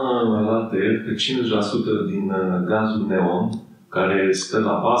 Citeam la ieri că 50% din gazul neon care stă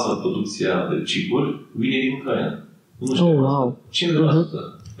la baza producția de chipuri vine din Ucraina. Nu știu. Wow.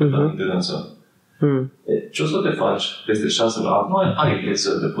 50% internațional. Ce o să te faci peste 6 luni? Acum ai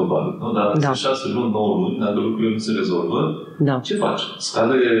piețe de probabil, nu? Dar peste 6 luni, 9 luni, dacă lucrurile nu se rezolvă, ce faci?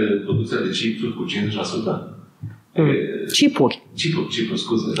 Scade producția de chipuri cu 50%? Chipuri,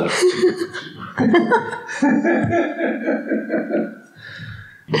 scuze, da.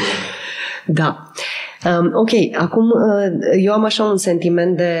 Da. Ok, acum eu am așa un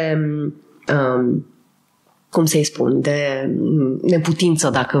sentiment de cum să-i spun, de neputință,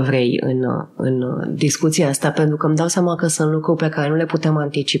 dacă vrei, în discuția asta, pentru că îmi dau seama că sunt lucruri pe care nu le putem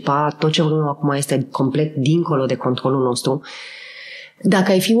anticipa. Tot ce vrem acum este complet dincolo de controlul nostru.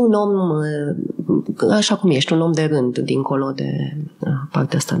 Dacă ai fi un om, așa cum ești, un om de rând, dincolo de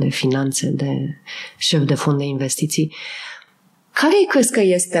partea asta de finanțe, de șef de fond de investiții, care crezi că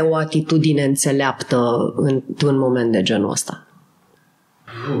este o atitudine înțeleaptă într-un moment de genul ăsta?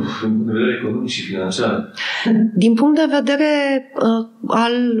 Din punct de vedere economic și financiar. Din punct de vedere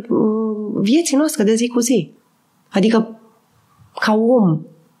al vieții noastre de zi cu zi. Adică ca om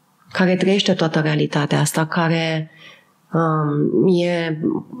care trăiește toată realitatea asta, care e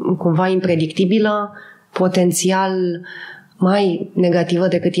cumva impredictibilă, potențial mai negativă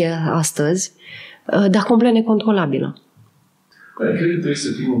decât e astăzi, dar complet necontrolabilă. Cred că trebuie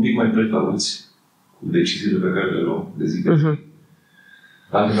să fim un pic mai precauți cu deciziile pe care le luăm de zi de zi.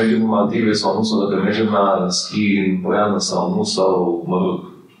 Dacă mergem în Maldive sau nu, sau dacă mergem la schi în Poiană sau nu, sau, mă rog,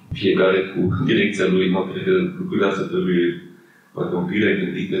 fiecare cu direcția lui, nu cred că lucrurile astea trebuie poate un pic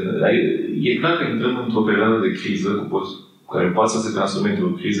regândite. E clar că intrăm într-o perioadă de criză care poate să se transforme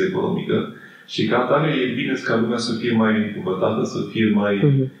într-o criză economică și ca atare e bine ca lumea să fie mai împătată, să fie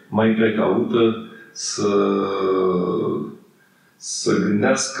mai precaută, să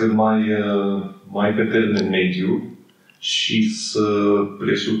gândească mai pe termen mediu și să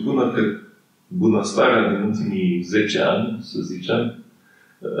presupună că bunăstarea din ultimii 10 ani, să zicem,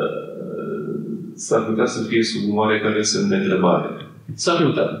 s-ar putea să fie sub un oarecare semn de întrebare. S-ar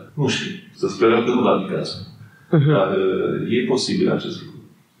putea, nu știu, să sperăm că nu la cazul. Dar e posibil acest lucru.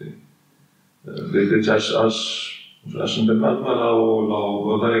 Deci aș îndemna lumea la o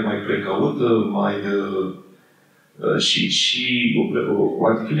abordare mai precaută, și o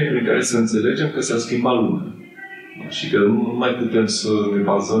atitudine prin care să înțelegem că s-a schimbat lumea. Și că nu mai putem să ne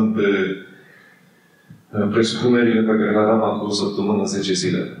bazăm pe presupunerile pe care le aveam acum o săptămână, 10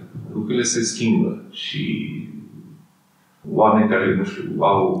 zile. Lucrurile se schimbă și oameni care, nu știu,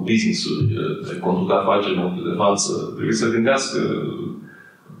 au business-uri, conduc afaceri în momentul de față, trebuie să gândească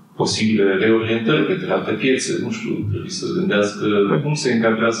posibile reorientări către alte piețe, nu știu, trebuie să gândească cum se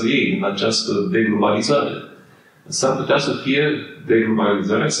încadrează ei în această deglobalizare. S-ar putea să fie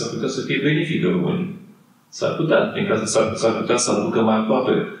deglobalizarea, s-ar putea să fie benefică României. S-ar putea, prin că s-ar putea să aducă mai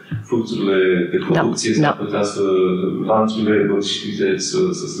aproape fluxurile de producție, s-ar putea să lanțurile logistice să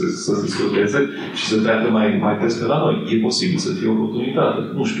se scurteze și să treacă mai peste la noi. E posibil să fie o oportunitate.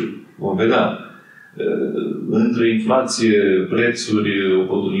 Nu știu, vom vedea. Între inflație, prețuri,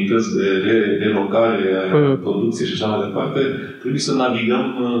 oportunități de relocare a producției și așa mai departe, trebuie să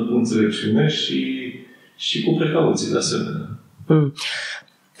navigăm cu înțelepciune și cu precauție de asemenea.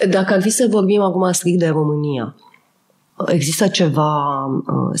 Dacă ar fi să vorbim acum strict de România, există ceva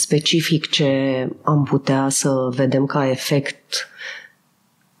specific ce am putea să vedem ca efect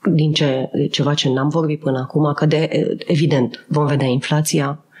din ceva ce n-am vorbit până acum? Că evident, vom vedea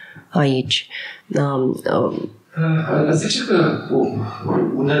inflația aici. Zice că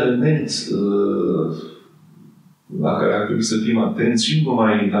un element la care ar trebui să fim atenți și nu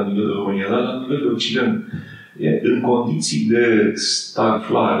numai la nivel de România, dar la nivel de Occident, în condiții de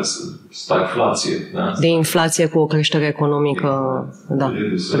stagflație. Da? De inflație cu o creștere economică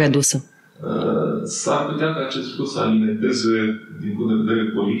redusă. S-ar putea ca acest lucru să alimenteze, din punct de vedere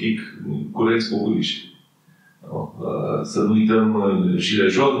politic, curenți populiști. Să nu uităm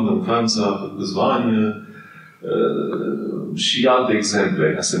Gilets jaunes în Franța, cu câțiva ani, și alte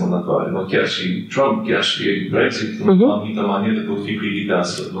exemple asemănătoare. Nu? Chiar și Trump, chiar și Brexit, în o anumită manieră pot fi privite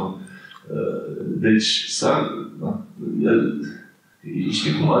astfel. Nu? Deci,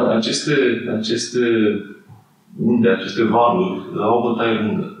 știi cum, aceste unde, aceste valuri au o bătaie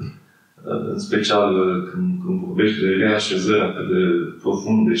lungă. În special când vorbești de reașezări atât de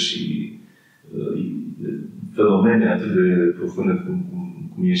profunde și fenomene atât de profunde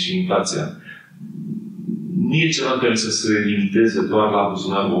cum e și inflația. Nu e ceva care să se limiteze doar la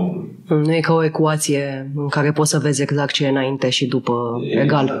buzunarul omului. Nu e ca o ecuație în care poți să vezi exact ce e înainte și după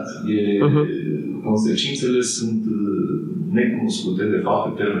egal. Consecințele sunt necunoscute, de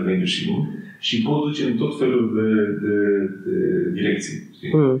fapt, pe termen mediu și lung, și pot duce în tot felul de direcții.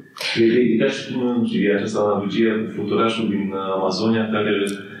 E ca și cum e această analogie cu fluturașul din Amazonia care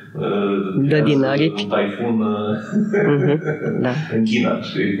dă din aripi un taifun în China.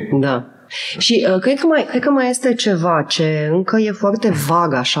 Știi? Da. Și cred că mai este ceva ce încă e foarte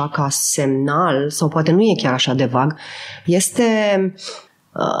vag așa ca semnal, sau poate nu e chiar așa de vag, este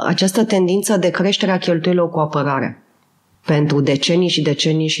această tendință de creștere a cheltuielor cu apărare. Pentru decenii și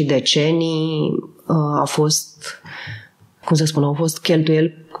decenii și decenii au fost, cum să spun, au fost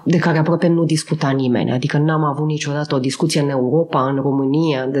cheltuieli de care aproape nu discuta nimeni. Adică n-am avut niciodată o discuție în Europa, în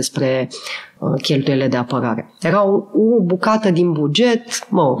România, despre cheltuielile de apărare. Era o bucată din buget,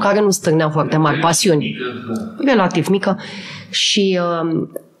 care nu stârnea foarte mari pasiuni. Relativ mică. Și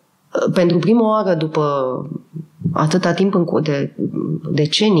pentru prima oară, după atâta timp, de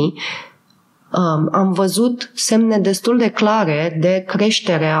decenii, am văzut semne destul de clare de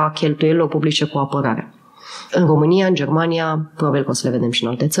creșterea cheltuielilor publice cu apărare. În România, în Germania, probabil că o să le vedem și în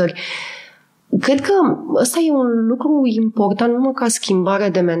alte țări. Cred că ăsta e un lucru important, nu numai ca schimbare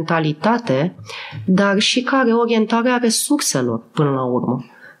de mentalitate, dar și ca reorientare a resurselor până la urmă.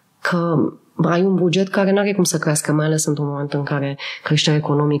 Că ai un buget care nu are cum să crească, mai ales într-un moment în care creșterea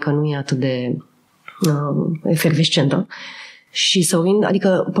economică nu e atât de efervescentă. Și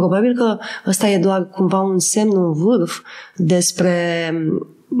adică probabil că ăsta e doar cumva un semn în vârf despre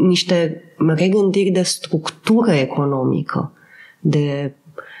niște regândiri de structură economică, de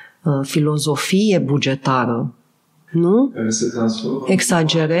filozofie bugetară. Nu? Care se transformă.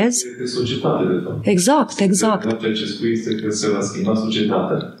 Exagerez? De societate, de fapt. Exact. Ceea ce spui este că se va schimba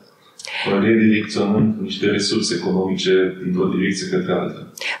societatea, redirecționând niște resurse economice dintr-o direcție către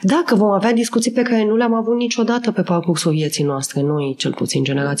alta. Da, că vom avea discuții pe care nu le-am avut niciodată pe parcursul vieții noastre, noi, cel puțin,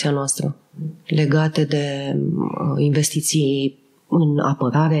 generația noastră, legate de investiții în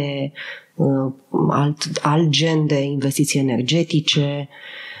apărare, alt gen de investiții energetice,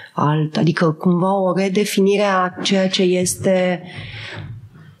 adică cumva o redefinire a ceea ce este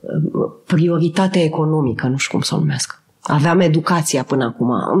prioritate economică, nu știu cum să o numesc. Aveam educația până acum,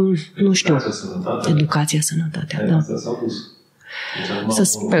 nu știu. Educația, sănătatea, da. Asta s-a pus. Deci, să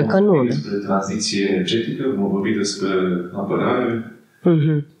sper că nu. Despre tranziție energetică, vom vorbi despre apărare.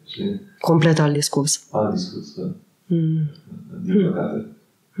 Complet alt discurs. Alt discurs, da. Din păcate.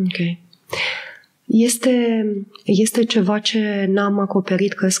 Ok. Este ceva ce n-am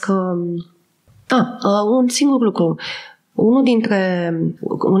acoperit, crezi că... un singur lucru.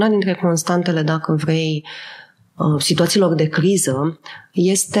 Una dintre constantele, dacă vrei, situațiilor de criză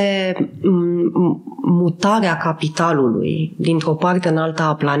este mutarea capitalului dintr-o parte în alta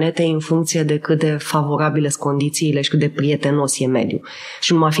a planetei în funcție de cât de favorabile sunt condițiile și cât de prietenos e mediul.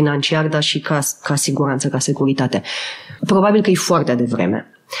 Și numai financiar, dar și ca siguranță, ca securitate. Probabil că e foarte devreme.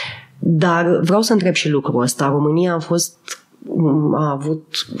 Dar vreau să întreb și lucrul ăsta. România a avut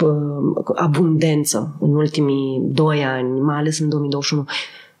abundență în ultimii 2 ani, mai ales în 2021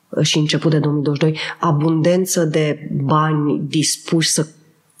 și început de 2022, abundență de bani dispuși să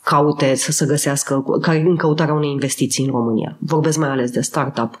caute, să găsească, care în căutarea unei investiții în România. Vorbesc mai ales de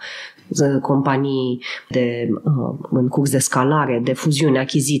startup, de companii în curs de scalare, de fuziune,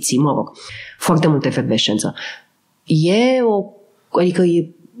 achiziții, foarte multă efervescență. E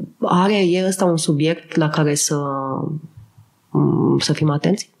ăsta un subiect la care să fim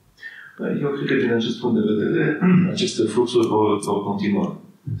atenți? Eu cred că din acest punct de vedere, aceste fluxuri vor continua.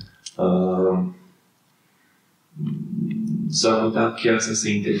 S-ar putea chiar să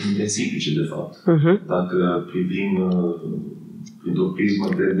se intensifice, de fapt. Dacă privim printr-o prismă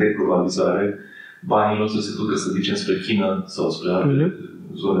de deglobalizare, banii să se ducă, să zicem, spre China sau spre alte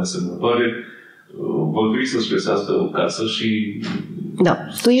zone asemănătoare, vor trebui să-și găsească o casă și... Da,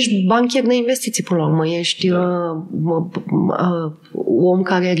 tu ești bancher de investiții, până la urmă. Ești om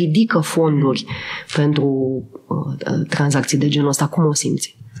care ridică fonduri pentru tranzacții de genul ăsta. Cum o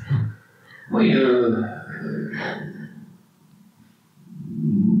simți?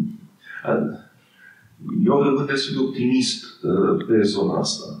 Eu rămân destul de optimist pe zona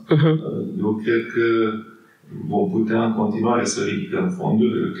asta. Eu cred că vom putea în continuare să ridicăm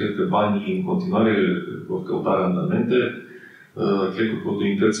fonduri. Cred că banii în continuare vor căuta randamente. Cred că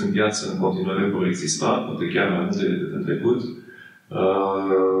oportunități în viață în continuare vor exista, poate chiar mai multe decât în trecut.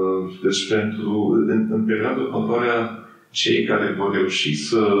 Deci în perioada următoarea, cei care vor reuși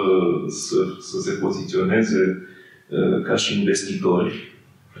să se poziționeze ca și investitori,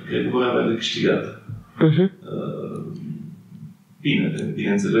 cred că vor avea de câștigat.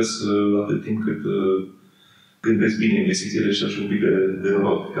 Bineînțeles, atât timp cât gândesc bine investițiile și așa un pic de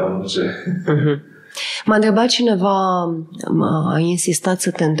noroc, cam orice. M-a întrebat cineva, a insistat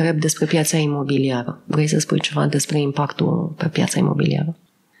să te întreb despre piața imobiliară. Vrei să spui ceva despre impactul pe piața imobiliară?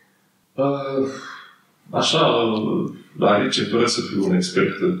 Așa, fără să fiu un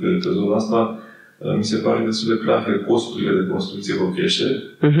expert pe zona asta, mi se pare destul de clar că costurile de construcție vor crește,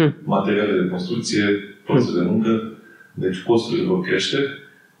 materialele de construcție, forțe de muncă, deci costurile vor crește,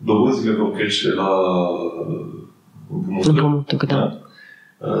 dobânzile vor crește la împrumuturi. Da.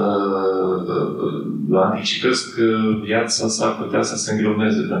 Anticipez că viața s-ar putea să se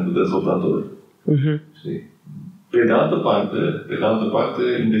îngreuneze pentru dezvoltatori. Pe de altă parte,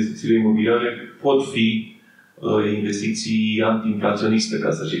 investițiile imobiliare pot fi investiții anti-inflaționiste,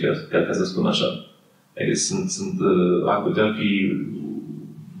 ca să spun așa. Adică ar putea fi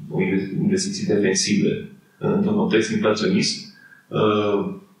investiții defensive. Într-un context inflaționist,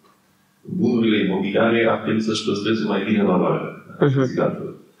 bunurile imobiliare ar trebui să-și păstreze mai bine valoarea.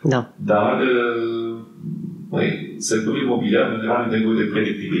 Da. Dar sectorul imobiliar are nevoie de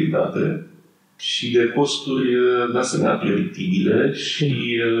predictibilitate și de costuri de asemenea predictibile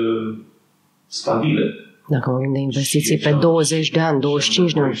și stabile. Dacă vorbim de investiții pe 20 de ani,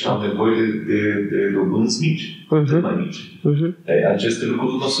 25 de ani. Și am nevoie de dobânzi mici, mai mici. Aceste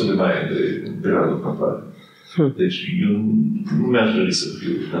lucruri nu se le mai în perioada următoare. Deci eu nu mi-aș dori să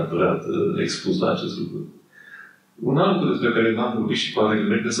fiu neapărat expus la acest lucru. Un alt lucru despre care n-am vorbit și poate că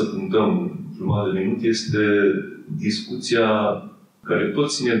merită să punctăm jumătate de minut este discuția care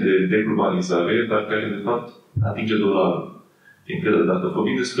tot ține de deglobalizare, dar care de fapt atinge dolarul. Fiindcă dacă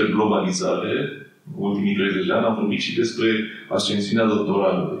vorbim despre globalizare, în ultimii 30 de ani am vorbit și despre ascensiunea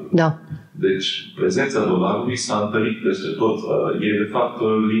dolarului. Da. Deci prezența dolarului s-a întărit peste tot. E de fapt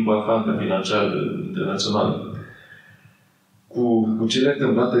limba franca financiară internațională. Cu cele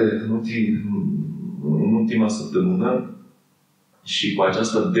întâmplate în ultima săptămână și cu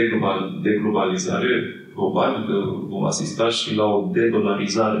această deglobalizare, probabil că vom asista și la o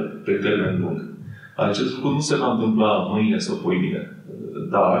dedolarizare pe termen lung. Acest lucru nu se va întâmpla mâine sau poimine.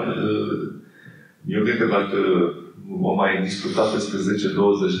 Dar eu cred că dacă vom mai discuta peste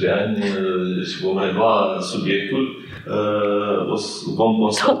 10-20 de ani și vom relua subiectul, vom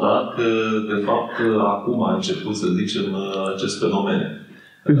constata că, de fapt, acum a început, să zicem, acest fenomen.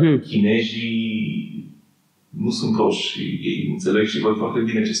 Chinezii nu sunt proști și ei înțeleg și văd foarte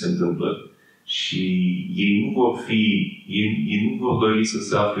bine ce se întâmplă. Și ei nu vor dori să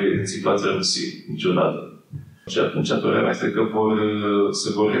se afle în situația Rusiei niciodată. Și atunci părerea este că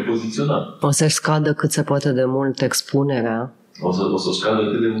se vor repoziționa. O să scadă cât se poate de mult expunerea. O să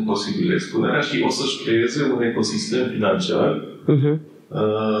scadă cât de mult posibil expunerea și o să-și creeze un ecosistem financiar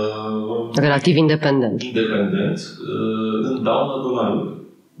relativ independent. În dauna dolarului.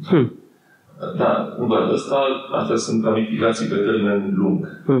 Da, astea sunt ramificații pe termen lung.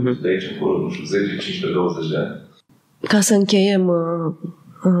 De aici încolo, nu știu, 10, 15, 20 de ani. Ca să încheiem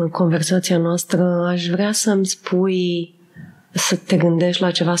conversația noastră, aș vrea să-mi spui, să te gândești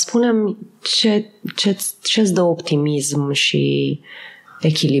la ceva. Spune-mi ce-ți dă optimism și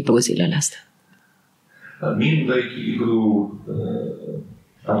echilibru zilele astea? Mie îmi dă echilibru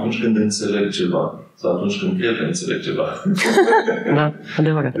atunci când înțeleg ceva. Sau atunci când cred că înțeleg ceva. Da,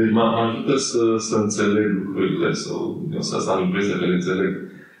 adevărat. Deci mă ajută să înțeleg lucrurile sau să am impresia că le înțeleg.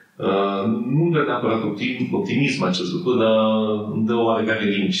 Nu-mi dă neapărat optimism acest lucru, dar îmi dă o oarecare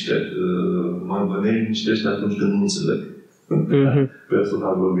liniște. Mă neliniștește atunci când nu înțeleg.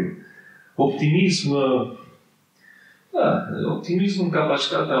 Personal vorbind. Optimism în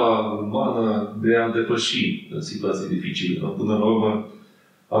capacitatea umană de a depăși situații dificile. Până la urmă,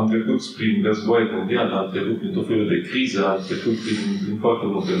 am trecut prin război mondial, am trecut prin tot felul de crize, am trecut prin foarte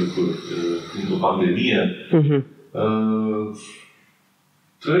multe lucruri, printr-o pandemie.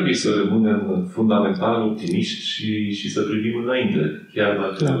 Trebuie să rămânem fundamental optimiști și să privim înainte, chiar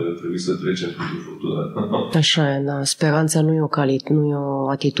dacă trebuie să trecem prin furtună. Așa e, da. Speranța nu e o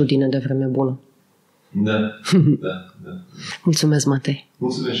atitudine de vreme bună. Da. Mulțumesc, Matei.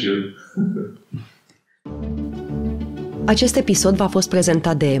 Mulțumesc și eu. Acest episod v-a fost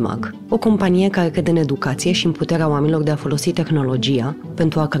prezentat de EMAG, o companie care crede în educație și în puterea oamenilor de a folosi tehnologia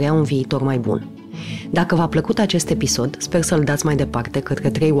pentru a crea un viitor mai bun. Dacă v-a plăcut acest episod, sper să-l dați mai departe către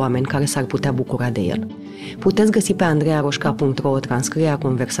 3 oameni care s-ar putea bucura de el. Puteți găsi pe andrearoșca.ro o transcriere a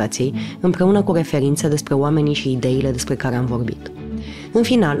conversației, împreună cu referințe despre oamenii și ideile despre care am vorbit. În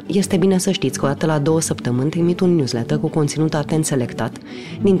final, este bine să știți că o dată la 2 săptămâni trimit un newsletter cu conținut atent selectat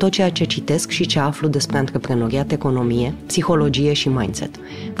din tot ceea ce citesc și ce aflu despre antreprenoriat, economie, psihologie și mindset.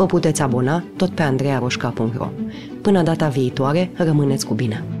 Vă puteți abona tot pe andrearoșca.ro. Până data viitoare, rămâneți cu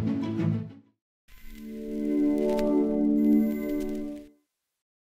bine!